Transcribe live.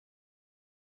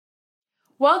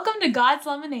Welcome to God's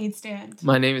Lemonade Stand.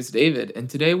 My name is David, and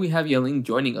today we have Yaling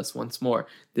joining us once more,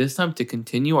 this time to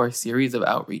continue our series of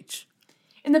outreach.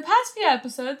 In the past few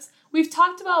episodes, we've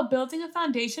talked about building a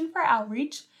foundation for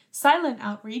outreach, silent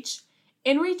outreach,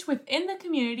 inreach within the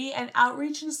community, and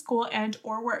outreach in school and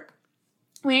or work.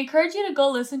 We encourage you to go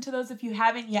listen to those if you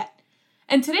haven't yet.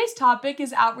 And today's topic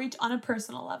is outreach on a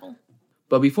personal level.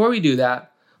 But before we do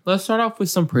that, let's start off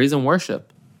with some praise and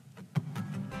worship.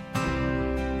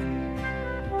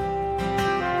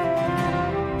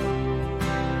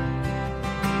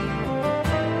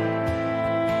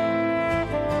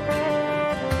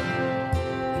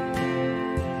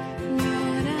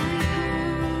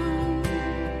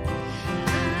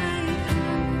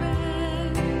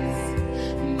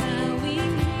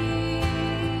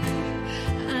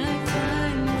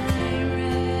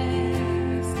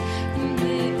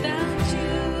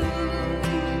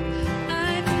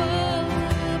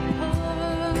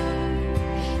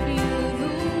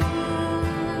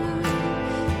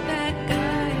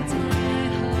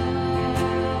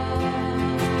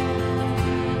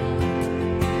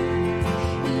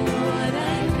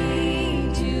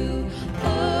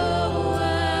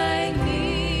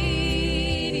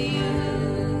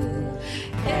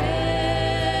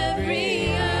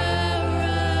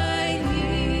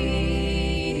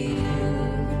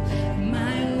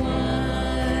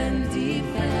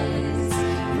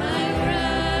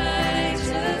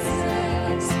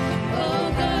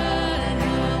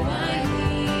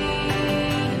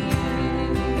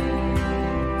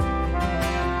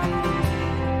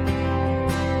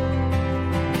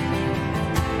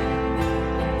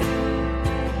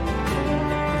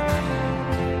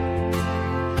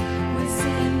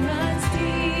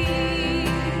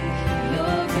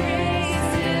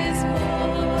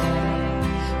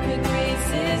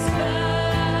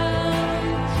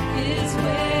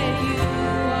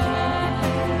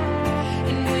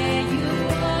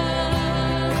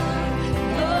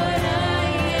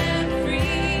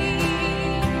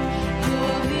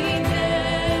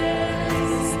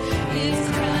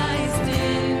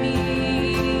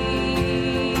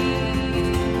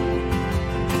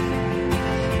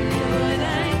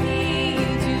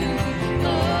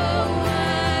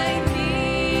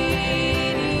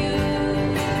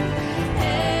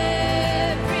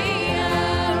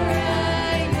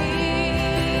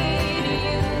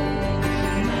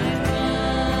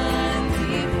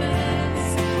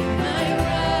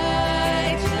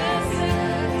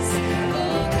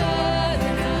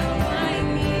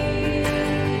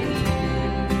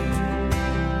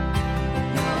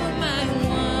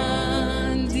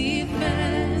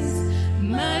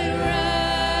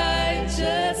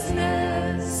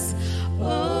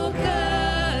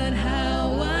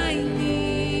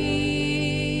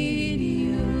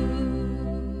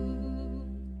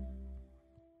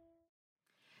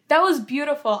 That was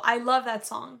beautiful. I love that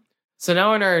song. So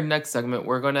now in our next segment,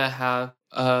 we're going to have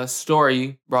a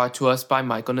story brought to us by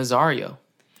Michael Nazario.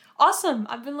 Awesome.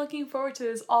 I've been looking forward to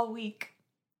this all week.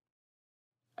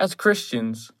 As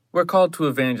Christians, we're called to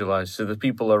evangelize to the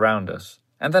people around us,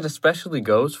 and that especially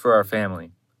goes for our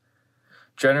family.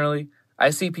 Generally, I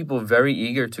see people very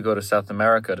eager to go to South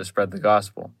America to spread the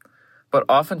gospel, but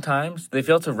oftentimes they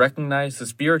fail to recognize the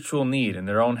spiritual need in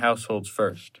their own households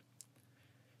first.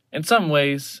 In some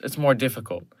ways, it's more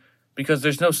difficult, because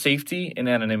there's no safety in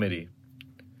anonymity.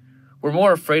 We're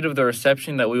more afraid of the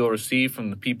reception that we will receive from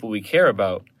the people we care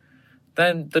about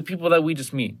than the people that we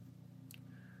just meet.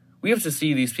 We have to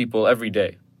see these people every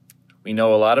day. We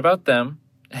know a lot about them,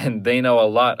 and they know a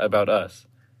lot about us.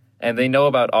 And they know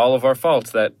about all of our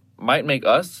faults that might make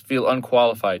us feel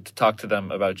unqualified to talk to them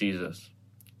about Jesus.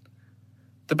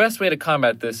 The best way to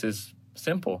combat this is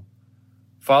simple.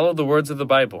 Follow the words of the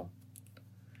Bible.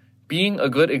 Being a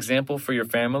good example for your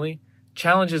family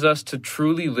challenges us to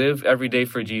truly live every day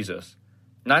for Jesus,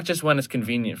 not just when it's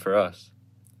convenient for us.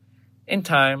 In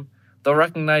time, they'll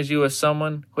recognize you as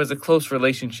someone who has a close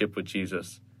relationship with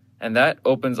Jesus, and that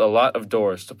opens a lot of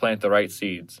doors to plant the right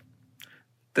seeds.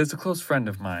 There's a close friend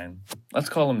of mine. Let's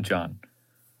call him John.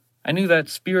 I knew that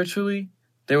spiritually,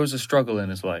 there was a struggle in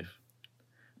his life.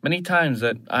 Many times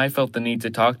that I felt the need to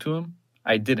talk to him,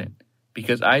 I didn't,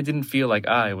 because I didn't feel like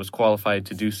I was qualified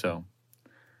to do so.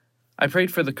 I prayed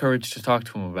for the courage to talk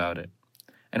to him about it,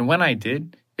 and when I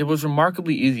did, it was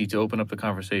remarkably easy to open up the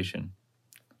conversation.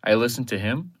 I listened to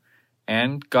him,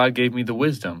 and God gave me the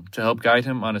wisdom to help guide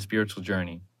him on a spiritual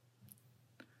journey.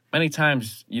 Many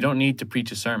times, you don't need to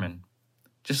preach a sermon.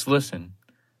 Just listen,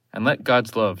 and let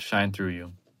God's love shine through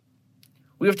you.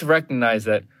 We have to recognize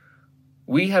that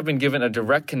we have been given a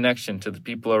direct connection to the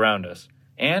people around us,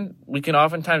 and we can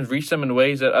oftentimes reach them in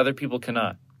ways that other people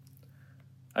cannot.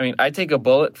 I mean, I take a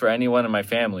bullet for anyone in my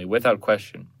family without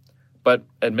question. But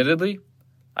admittedly,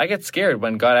 I get scared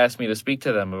when God asks me to speak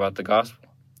to them about the gospel.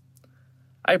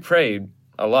 I prayed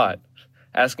a lot,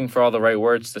 asking for all the right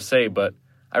words to say, but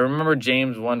I remember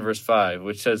James 1 verse 5,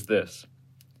 which says this: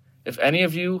 "If any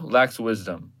of you lacks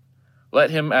wisdom, let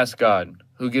him ask God,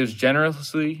 who gives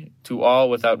generously to all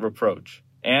without reproach,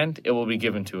 and it will be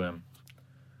given to him."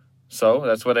 So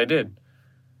that's what I did.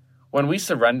 When we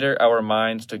surrender our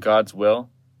minds to God's will,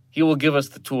 He will give us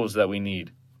the tools that we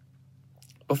need.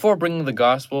 Before bringing the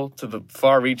gospel to the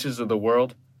far reaches of the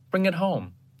world, bring it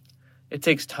home. It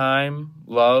takes time,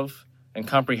 love, and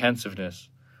comprehensiveness,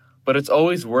 but it's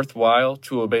always worthwhile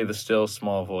to obey the still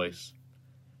small voice.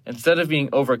 Instead of being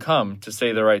overcome to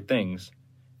say the right things,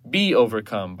 be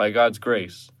overcome by God's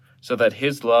grace, so that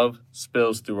His love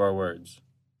spills through our words.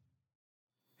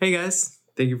 Hey guys,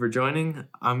 thank you for joining.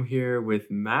 I'm here with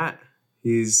Matt.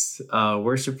 He's a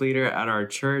worship leader at our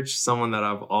church, someone that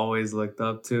I've always looked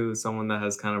up to, someone that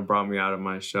has kind of brought me out of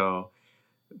my shell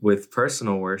with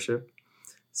personal worship.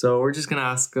 So we're just going to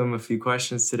ask him a few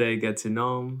questions today, get to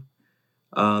know him.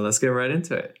 Let's get right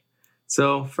into it.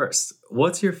 So first,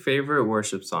 what's your favorite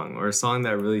worship song or a song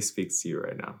that really speaks to you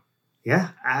right now? Yeah,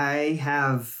 I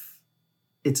have,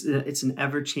 it's an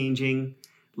ever-changing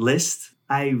list.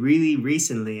 I really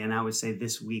recently, and I would say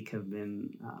this week, have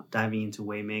been diving into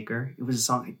Waymaker. It was a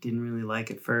song I didn't really like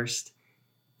at first.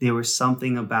 There was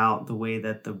something about the way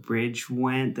that the bridge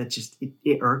went that just,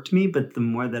 it irked me, but the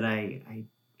more that I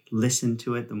listened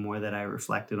to it, the more that I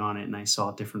reflected on it and I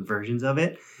saw different versions of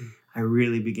it, I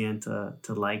really began to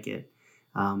like it.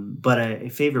 But a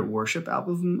favorite worship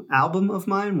album of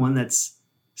mine, one that's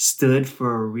stood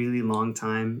for a really long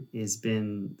time, has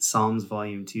been Psalms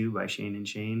Volume 2 by Shane and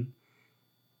Shane.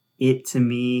 It, to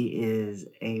me, is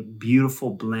a beautiful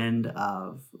blend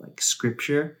of like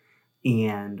scripture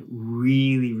and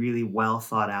really, really well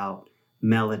thought out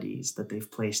melodies that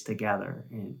they've placed together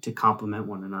and to complement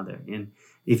one another. And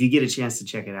if you get a chance to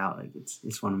check it out, like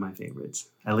it's one of my favorites.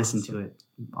 I listen to it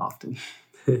often.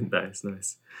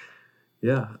 Nice.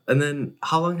 Yeah. And then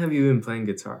how long have you been playing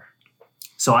guitar?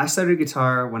 So I started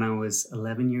guitar when I was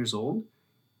 11 years old.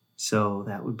 So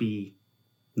that would be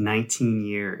 19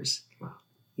 years. Wow.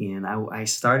 And I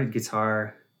started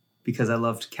guitar because I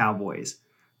loved Cowboys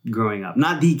growing up.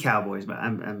 Not the Cowboys, but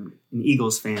I'm an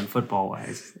Eagles fan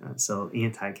football-wise, so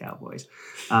anti-Cowboys.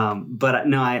 But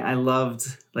no, I loved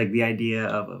like the idea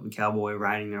of a cowboy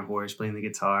riding their horse, playing the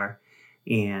guitar.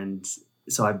 And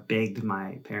so I begged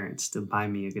my parents to buy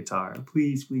me a guitar.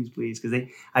 Please, because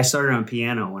I started on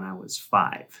piano when I was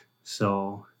 5.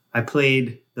 So I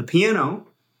played the piano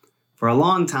for a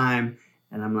long time.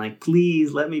 And I'm like,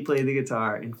 please let me play the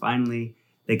guitar. And finally,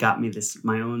 they got me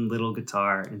my own little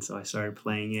guitar. And so I started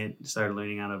playing it, started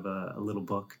learning out of a little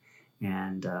book.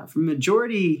 And for the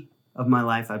majority of my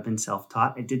life, I've been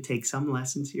self-taught. I did take some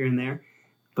lessons here and there.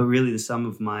 But really, the sum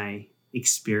of my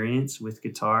experience with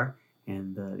guitar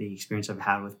and the experience I've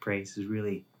had with praise has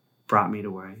really brought me to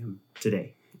where I am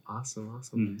today. Awesome.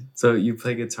 Mm-hmm. So you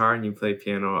play guitar and you play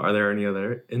piano. Are there any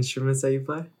other instruments that you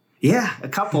play? Yeah, a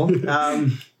couple.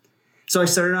 So I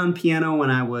started on piano when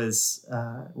I was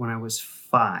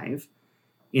 5,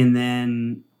 and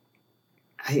then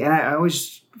I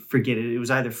always forget it. It was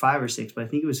either 5 or 6, but I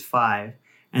think it was 5.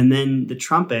 And then the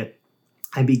trumpet,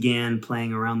 I began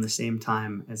playing around the same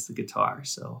time as the guitar.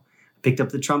 So I picked up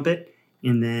the trumpet,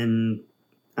 and then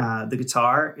the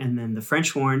guitar, and then the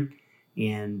French horn.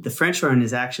 And the French horn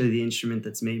is actually the instrument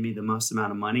that's made me the most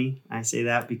amount of money. I say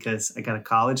that because I got a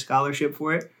college scholarship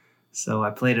for it. So I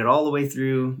played it all the way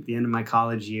through the end of my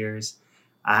college years.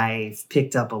 I've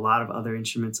picked up a lot of other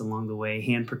instruments along the way,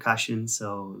 hand percussion,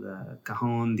 so the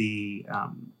cajon, the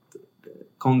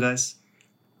congas,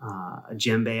 a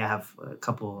djembe. I have a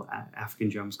couple African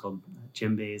drums called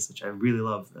djembes, which I really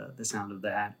love the sound of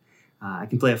that. I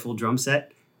can play a full drum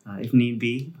set if need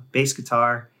be, bass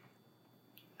guitar,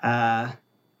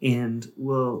 and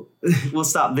we'll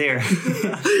stop there.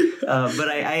 But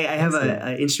I have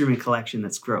an instrument collection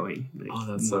that's growing. Oh,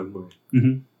 that's so cool.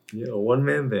 Mm-hmm. Yeah,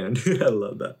 one-man band. I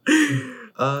love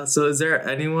that. So is there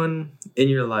anyone in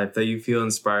your life that you feel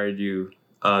inspired you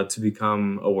to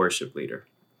become a worship leader?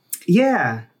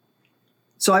 Yeah.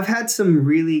 So I've had some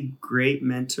really great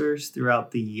mentors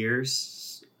throughout the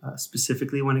years,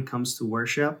 specifically when it comes to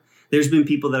worship. There's been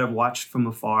people that I've watched from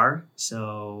afar.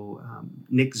 So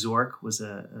Nick Zork is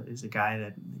a guy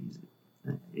that he's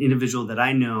an individual that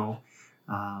I know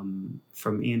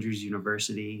from Andrews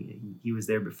University. He was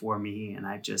there before me, and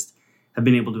I just have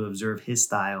been able to observe his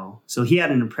style. So he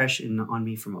had an impression on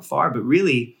me from afar. But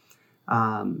really,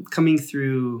 Coming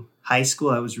through high school,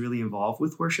 I was really involved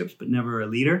with worships, but never a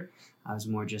leader. I was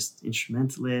more just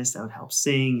instrumentalist. I would help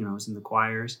sing, I was in the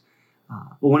choirs.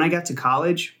 But when I got to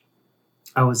college,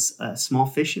 I was a small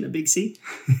fish in a big sea.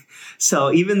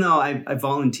 So even though I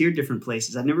volunteered different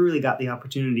places, I never really got the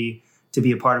opportunity to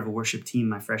be a part of a worship team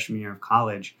my freshman year of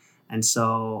college. And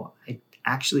so I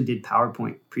actually did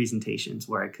PowerPoint presentations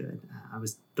where I could. I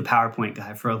was the PowerPoint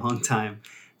guy for a long time.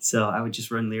 So I would just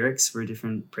run lyrics for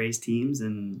different praise teams,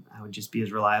 and I would just be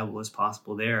as reliable as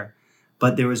possible there.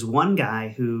 But there was one guy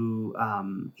who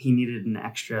he needed an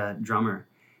extra drummer.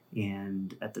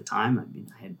 And at the time,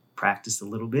 I had practiced a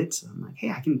little bit. So I'm like, hey,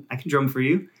 I can drum for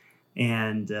you.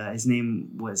 And his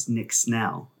name was Nick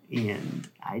Snell. And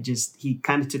he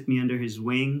kind of took me under his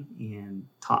wing and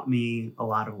taught me a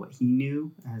lot of what he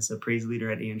knew as a praise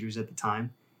leader at Andrews at the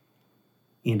time.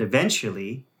 And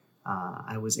eventually,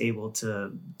 I was able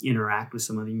to interact with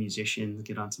some other musicians,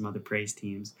 get on some other praise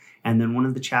teams. And then one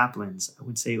of the chaplains, I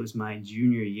would say it was my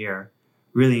junior year,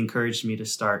 really encouraged me to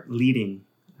start leading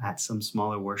at some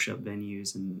smaller worship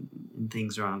venues and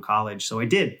things around college. So I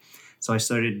did. So I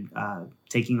started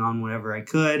taking on whatever I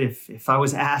could. If I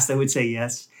was asked, I would say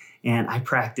yes. And I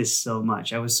practiced so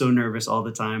much. I was so nervous all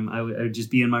the time. I would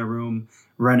just be in my room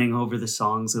running over the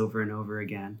songs over and over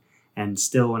again. And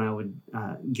still, when I would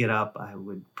get up, I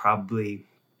would probably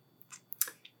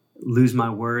lose my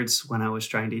words when I was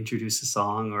trying to introduce a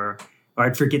song, or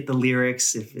I'd forget the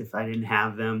lyrics if I didn't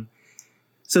have them.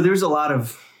 So there was a lot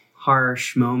of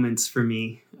harsh moments for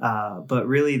me. But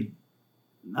really,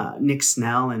 Nick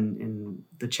Snell and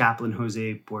the chaplain,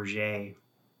 Jose Bourget,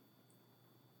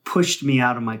 pushed me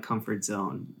out of my comfort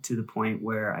zone to the point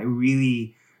where I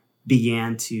really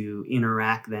began to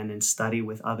interact then and study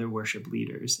with other worship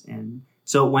leaders. And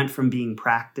so it went from being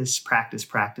practice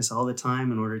all the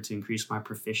time in order to increase my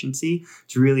proficiency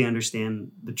to really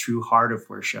understand the true heart of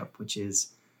worship, which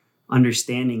is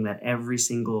understanding that every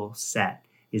single set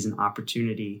is an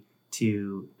opportunity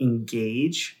to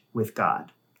engage with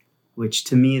God, which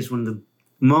to me is one of the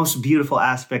most beautiful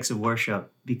aspects of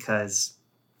worship, because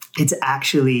it's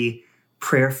actually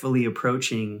prayerfully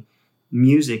approaching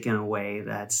music in a way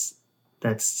that's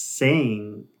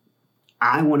saying,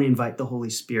 I want to invite the Holy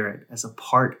Spirit as a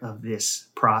part of this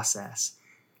process.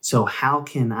 So how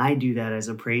can I do that as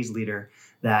a praise leader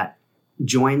that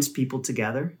joins people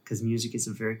together? Because music is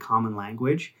a very common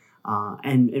language.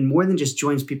 And more than just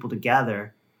joins people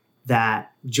together,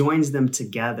 that joins them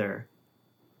together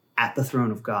at the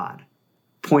throne of God,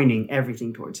 pointing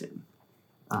everything towards him.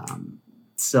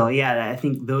 So yeah, I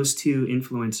think those two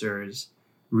influencers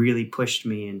really pushed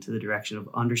me into the direction of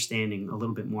understanding a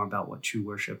little bit more about what true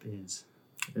worship is.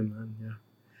 Amen. Yeah.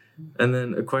 And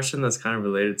then a question that's kind of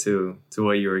related to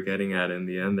what you were getting at in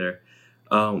the end there.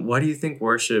 Why do you think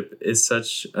worship is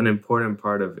such an important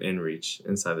part of InReach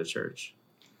inside the church?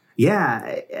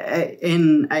 Yeah,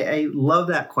 I love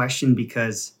that question,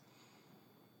 because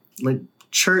like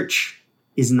church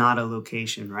is not a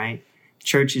location, right?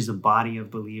 Church is a body of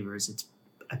believers. It's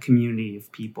a community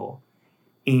of people.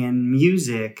 And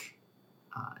music,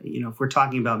 if we're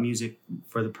talking about music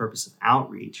for the purpose of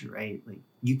outreach, right? Like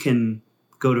you can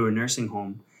go to a nursing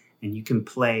home and you can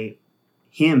play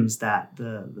hymns that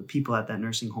the people at that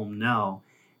nursing home know.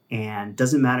 And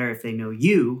doesn't matter if they know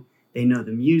you, they know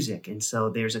the music. And so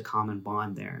there's a common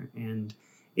bond there. And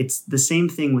it's the same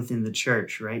thing within the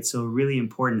church, right? So a really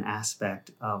important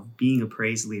aspect of being a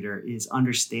praise leader is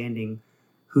understanding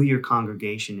who your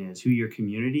congregation is, who your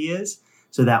community is,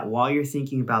 so that while you're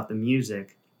thinking about the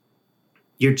music,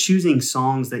 you're choosing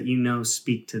songs that you know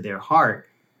speak to their heart.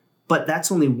 But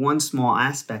that's only one small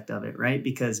aspect of it, right?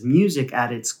 Because music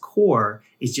at its core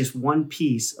is just one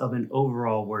piece of an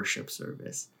overall worship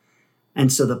service. And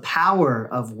so the power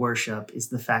of worship is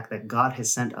the fact that God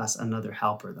has sent us another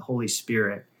helper, the Holy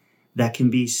Spirit, that can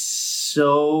be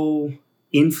so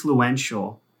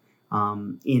influential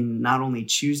in not only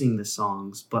choosing the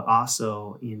songs, but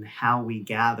also in how we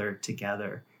gather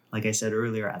together, like I said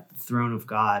earlier, at the throne of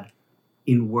God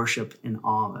in worship and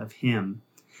awe of him.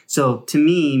 So to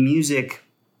me, music,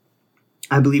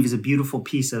 I believe, is a beautiful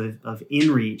piece of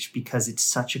InReach, because it's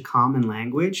such a common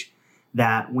language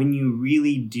that when you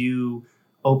really do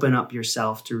open up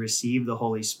yourself to receive the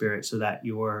Holy Spirit, so that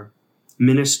you're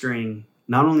ministering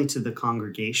not only to the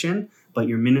congregation, but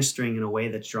you're ministering in a way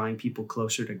that's drawing people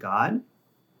closer to God,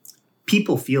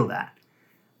 people feel that.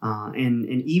 And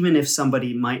even if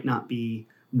somebody might not be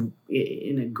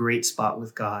in a great spot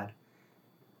with God,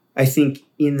 I think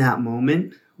in that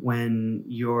moment when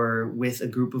you're with a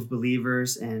group of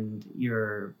believers and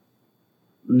you're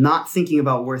not thinking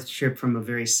about worship from a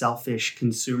very selfish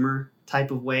consumer type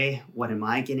of way. What am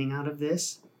I getting out of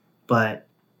this? But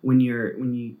when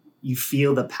you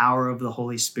feel the power of the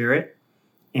Holy Spirit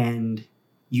and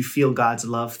you feel God's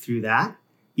love through that,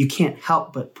 you can't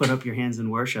help but put up your hands in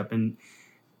worship. And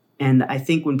I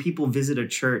think when people visit a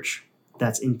church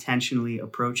that's intentionally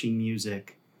approaching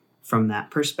music from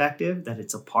that perspective, that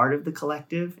it's a part of the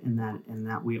collective and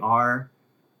that we are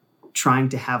trying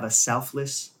to have a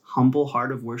selfless, humble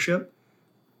heart of worship,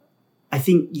 I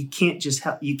think you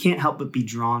can't help but be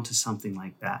drawn to something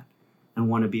like that and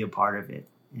want to be a part of it.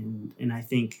 And I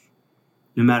think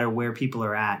no matter where people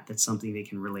are at, that's something they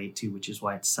can relate to, which is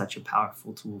why it's such a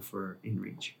powerful tool for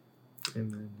InReach.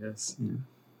 Amen. Yes.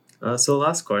 Yeah. So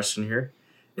last question here.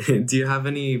 Do you have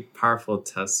any powerful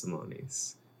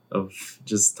testimonies of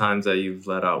just times that you've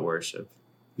let out worship?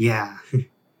 Yeah.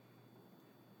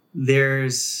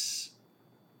 There's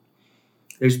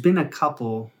been a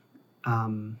couple.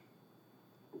 I'm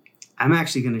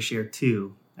actually going to share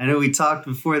two. I know we talked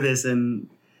before this and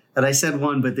that I said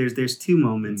one, but there's two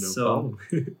moments. No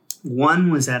problem.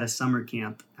 One was at a summer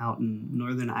camp out in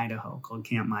northern Idaho called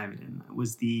Camp Miveden. I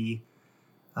was the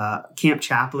camp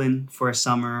chaplain for a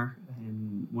summer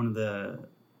and one of the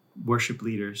worship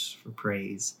leaders for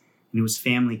praise. And it was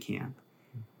family camp.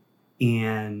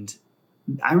 And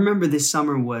I remember this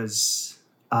summer was,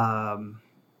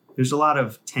 there's a lot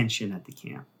of tension at the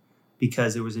camp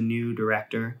because there was a new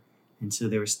director. And so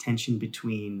there was tension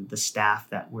between the staff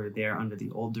that were there under the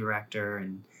old director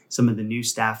and some of the new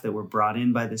staff that were brought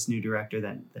in by this new director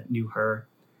that knew her.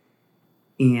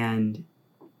 And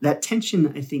that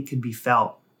tension, I think, could be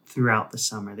felt throughout the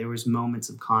summer. There was moments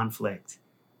of conflict.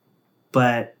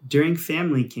 But during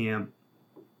family camp,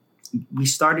 we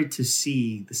started to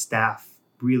see the staff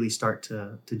really start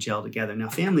to gel together. Now,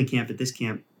 family camp at this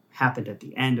camp happened at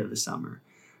the end of the summer.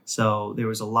 So there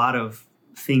was a lot of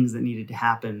things that needed to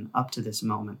happen up to this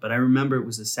moment. But I remember it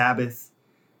was a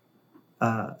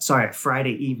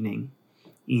Friday evening,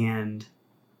 and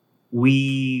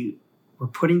we were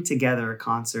putting together a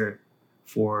concert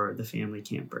for the family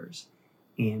campers.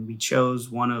 And we chose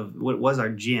one of what was our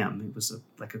gym. It was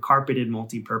like a carpeted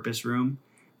multi-purpose room.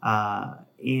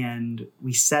 And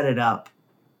we set it up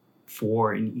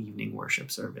for an evening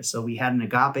worship service. So we had an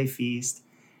agape feast,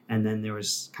 and then there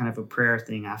was kind of a prayer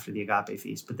thing after the agape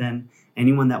feast. But then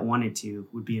anyone that wanted to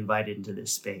would be invited into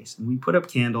this space. And we put up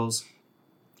candles.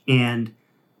 And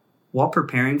while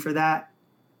preparing for that,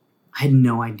 I had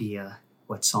no idea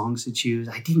what songs to choose.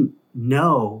 I didn't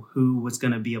know who was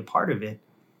going to be a part of it.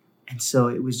 And so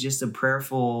it was just a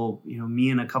prayerful, me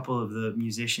and a couple of the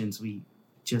musicians, we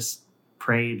just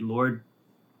prayed, Lord,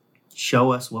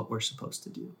 show us what we're supposed to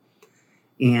do.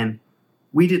 And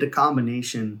we did a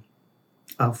combination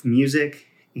of music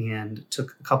and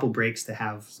took a couple breaks to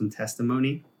have some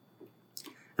testimony.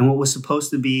 And what was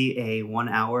supposed to be a 1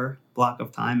 hour block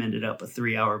of time ended up a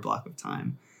 3 hour block of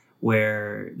time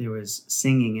where there was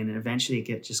singing. And eventually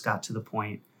it just got to the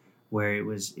point where it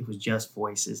was just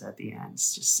voices at the end,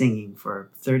 it's just singing for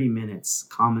 30 minutes,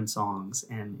 common songs.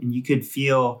 And you could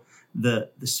feel the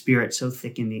spirit so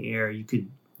thick in the air. You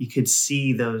could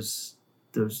see those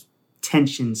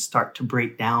tensions start to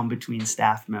break down between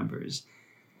staff members.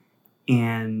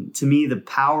 And to me, the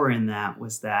power in that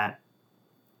was that,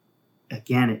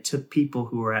 again, it took people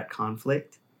who were at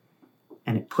conflict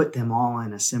and it put them all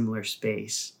in a similar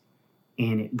space.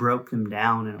 And it broke them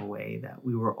down in a way that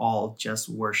we were all just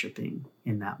worshiping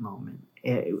in that moment.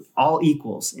 All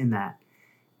equals in that.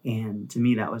 And to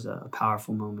me, that was a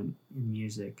powerful moment in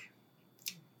music.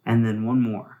 And then one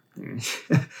more. There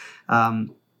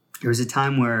was a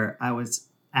time where I was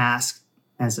asked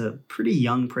as a pretty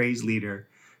young praise leader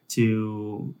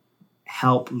to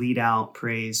help lead out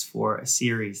praise for a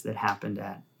series that happened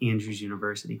at Andrews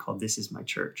University called This Is My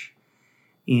Church.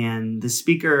 And the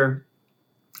speaker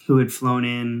who had flown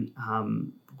in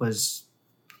was,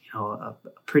 a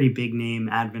pretty big name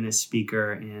Adventist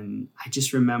speaker. And I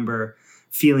just remember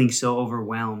feeling so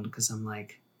overwhelmed because I'm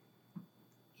like,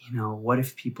 what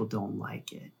if people don't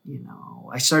like it?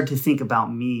 I started to think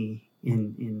about me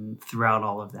in throughout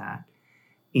all of that.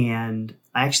 And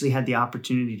I actually had the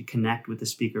opportunity to connect with the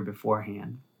speaker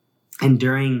beforehand. And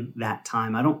during that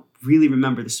time, I don't really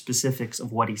remember the specifics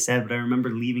of what he said, but I remember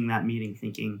leaving that meeting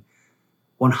thinking,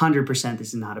 100%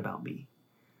 this is not about me.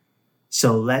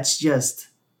 So let's just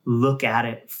look at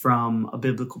it from a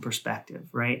biblical perspective,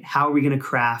 right? How are we going to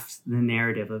craft the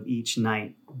narrative of each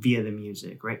night via the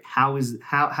music, right? How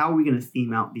are we going to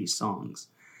theme out these songs?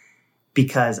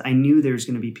 Because I knew there's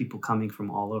going to be people coming from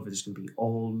all over. There's going to be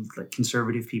old,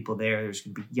 conservative people there. There's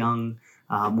going to be young,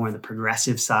 more on the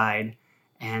progressive side.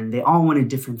 And they all wanted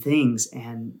different things.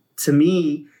 And to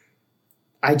me,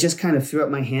 I just kind of threw up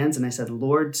my hands and I said,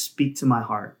 Lord, speak to my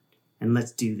heart and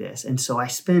let's do this. And so I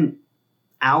spent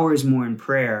hours more in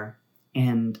prayer,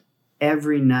 and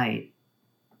every night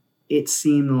it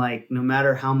seemed like no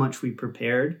matter how much we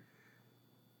prepared,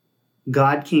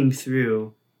 God came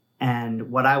through,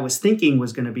 and what I was thinking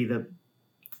was going to be the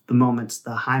moments,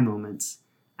 the high moments,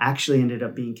 actually ended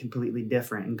up being completely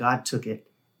different. And God took it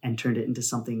and turned it into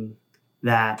something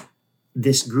that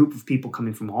this group of people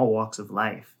coming from all walks of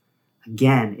life,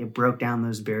 again, it broke down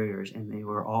those barriers and they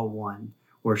were all one,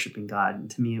 worshiping God. And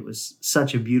to me, it was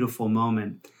such a beautiful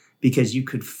moment because you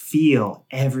could feel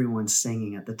everyone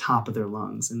singing at the top of their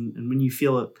lungs. And when you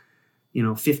feel,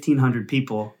 1,500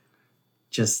 people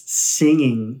just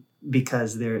singing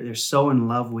because they're so in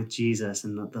love with Jesus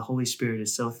and the Holy Spirit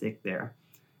is so thick there,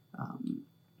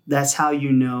 that's how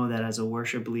you know that as a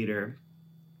worship leader,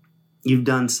 you've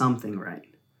done something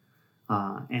right.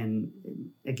 And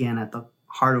again, at the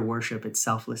heart of worship, it's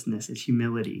selflessness, it's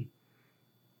humility.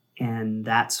 And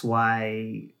that's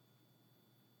why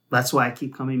I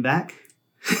keep coming back,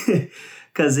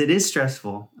 because it is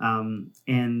stressful.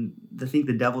 And I think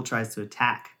the devil tries to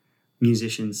attack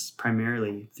musicians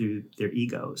primarily through their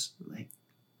egos, like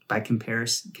by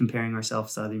comparing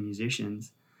ourselves to other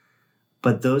musicians.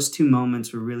 But those two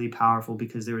moments were really powerful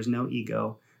because there was no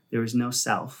ego, there was no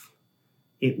self.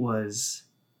 It was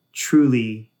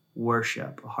truly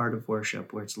worship, a heart of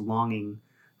worship where it's longing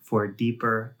for a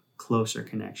deeper, closer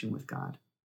connection with God.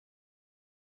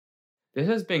 This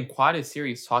has been quite a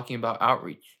series talking about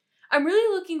outreach. I'm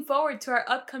really looking forward to our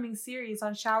upcoming series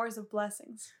on showers of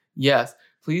blessings. Yes,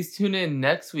 please tune in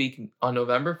next week on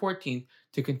November 14th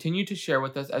to continue to share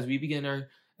with us as we begin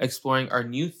exploring our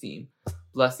new theme,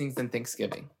 Blessings and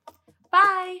Thanksgiving.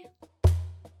 Bye!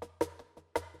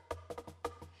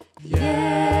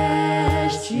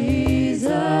 Yes, Jesus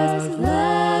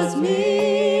loves